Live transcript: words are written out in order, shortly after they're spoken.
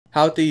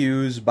How to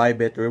use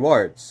ByBit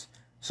rewards.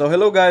 So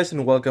hello guys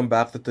and welcome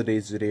back to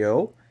today's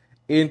video.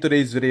 In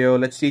today's video,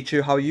 let's teach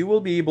you how you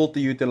will be able to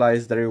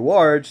utilize the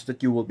rewards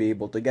that you will be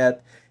able to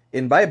get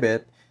in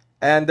ByBit.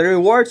 And the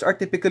rewards are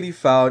typically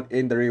found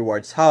in the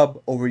rewards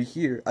hub over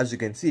here, as you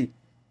can see.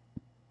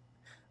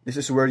 This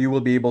is where you will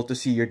be able to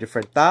see your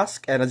different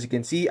tasks. And as you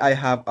can see, I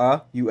have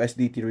a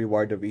USDT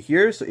reward over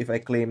here. So if I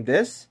claim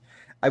this,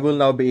 I will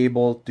now be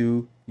able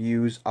to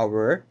use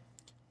our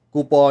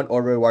coupon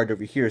or reward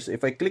over here. So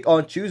if I click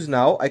on choose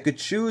now, I could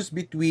choose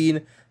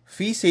between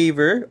fee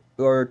saver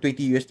or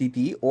 20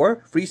 USDT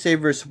or free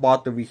saver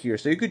spot over here.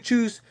 So you could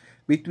choose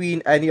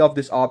between any of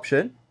this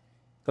option.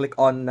 Click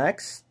on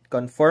next,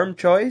 confirm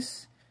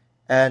choice,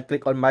 and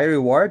click on my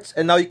rewards.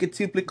 And now you can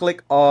simply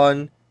click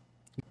on,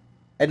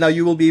 and now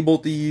you will be able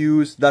to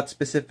use that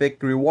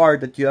specific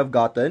reward that you have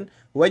gotten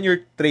when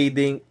you're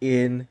trading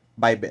in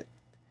ByBit.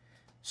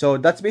 So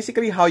that's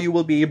basically how you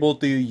will be able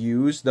to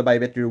use the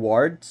ByBit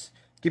rewards.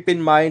 Keep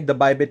in mind, the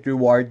ByBit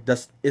reward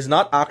is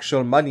not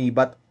actual money,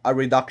 but a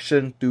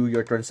reduction to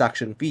your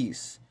transaction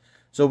fees.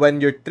 So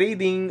when you're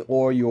trading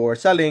or you're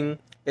selling,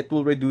 it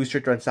will reduce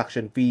your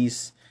transaction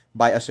fees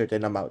by a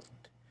certain amount.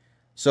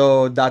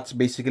 So that's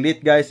basically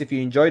it, guys. If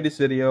you enjoyed this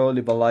video,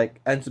 leave a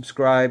like and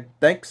subscribe.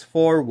 Thanks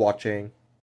for watching.